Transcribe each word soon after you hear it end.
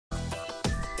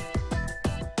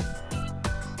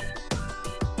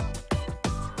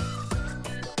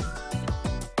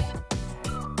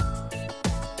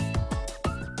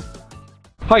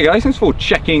Hi guys, thanks for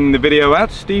checking the video out.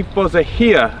 Steve Buzza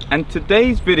here, and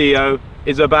today's video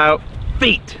is about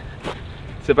feet.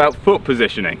 It's about foot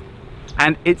positioning,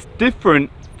 and it's different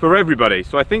for everybody.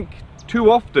 So I think too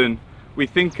often we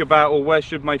think about, well, where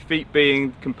should my feet be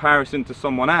in comparison to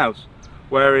someone else,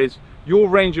 whereas your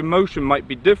range of motion might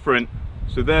be different,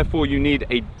 so therefore you need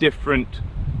a different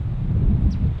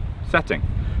setting.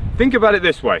 Think about it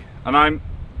this way, and I'm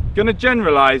going to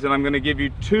generalize, and I'm going to give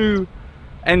you two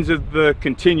ends of the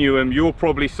continuum. You're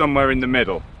probably somewhere in the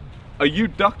middle. Are you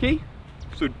ducky?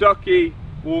 So ducky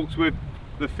walks with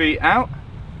the feet out,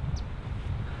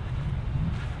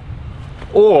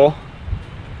 or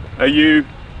are you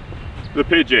the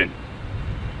pigeon,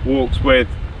 walks with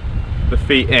the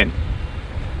feet in?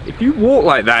 If you walk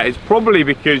like that, it's probably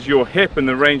because your hip and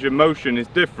the range of motion is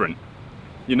different.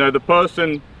 You know, the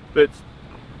person that's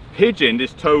pigeoned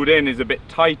is toed in is a bit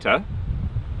tighter,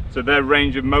 so their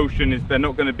range of motion is, they're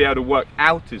not going to be able to work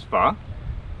out as far.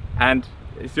 And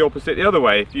it's the opposite the other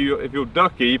way. If you're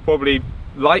ducky, you probably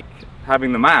like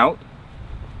having them out,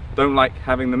 don't like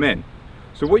having them in.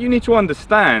 So what you need to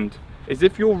understand is,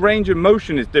 if your range of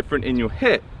motion is different in your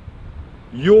hip,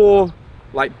 your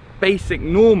like basic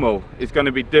normal is going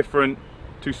to be different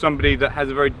to somebody that has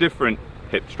a very different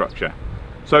hip structure.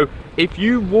 So if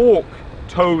you walk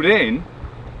toed in,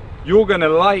 you're going to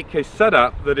like a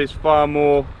setup that is far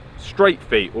more straight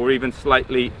feet, or even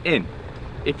slightly in.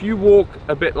 If you walk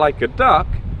a bit like a duck,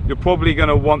 you're probably going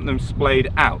to want them splayed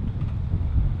out.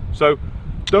 So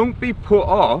don't be put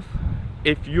off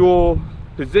if your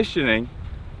positioning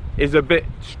is a bit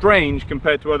strange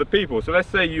compared to other people. So let's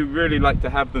say you really like to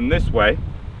have them this way,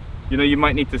 you know, you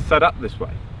might need to set up this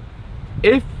way.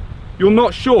 If you're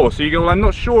not sure, so you go, well, I'm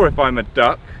not sure if I'm a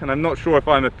duck and I'm not sure if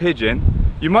I'm a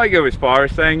pigeon, you might go as far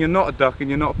as saying you're not a duck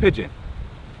and you're not a pigeon.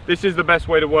 This is the best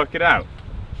way to work it out.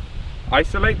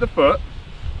 Isolate the foot,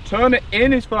 turn it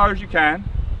in as far as you can,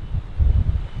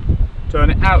 turn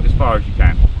it out as far as you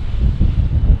can.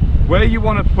 Where you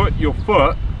want to put your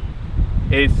foot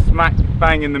is smack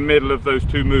bang in the middle of those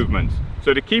two movements.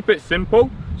 So to keep it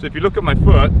simple, so if you look at my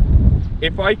foot,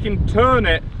 if I can turn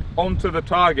it onto the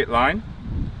target line,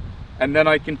 and then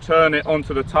I can turn it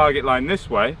onto the target line this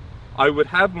way, I would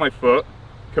have my foot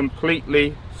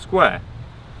completely square.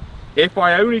 If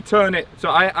I only turn it, so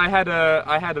I had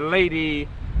a lady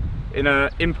in an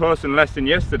in-person lesson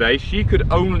yesterday. She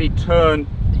could only turn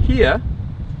here,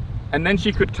 and then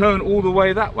she could turn all the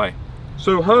way that way.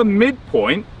 So her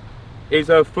midpoint is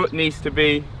her foot needs to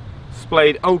be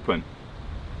splayed open,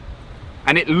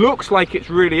 and it looks like it's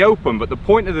really open, but the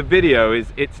point of the video is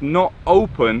it's not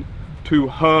open to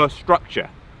her structure.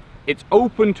 It's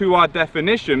open to our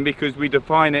definition because we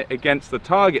define it against the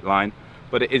target line,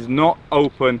 but it is not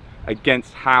open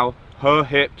against how her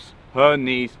hips, her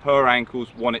knees, her ankles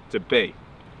want it to be.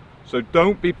 So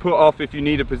don't be put off if you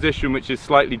need a position which is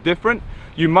slightly different.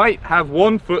 You might have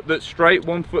one foot that's straight,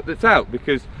 one foot that's out,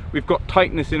 because we've got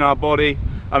tightness in our body.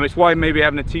 It's why maybe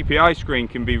having a TPI screen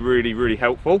can be really, really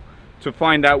helpful to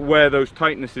find out where those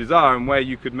tightnesses are and where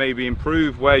you could maybe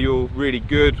improve, where you're really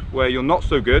good, where you're not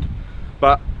so good.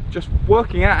 But just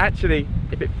working out, actually,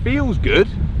 if it feels good,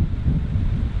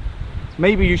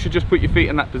 maybe you should just put your feet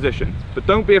in that position. But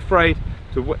don't be afraid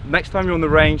to, next time you're on the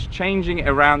range, changing it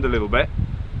around a little bit,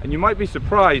 and you might be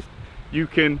surprised. You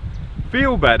can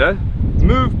feel better,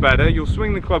 move better, you'll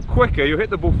swing the club quicker, you'll hit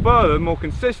the ball further, more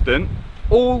consistent,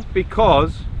 all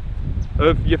because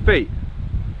of your feet.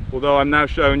 Although I'm now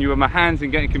showing you with my hands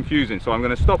and getting confusing, so I'm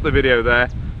going to stop the video there.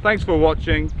 Thanks for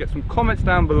watching. Get some comments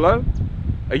down below.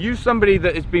 Are you somebody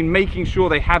that has been making sure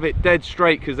they have it dead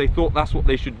straight because they thought that's what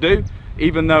they should do,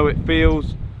 even though it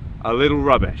feels a little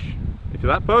rubbish? If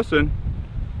you're that person,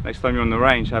 next time you're on the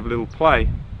range, have a little play.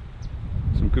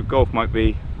 Some good golf might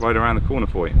be right around the corner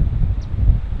for you.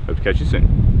 Hope to catch you soon.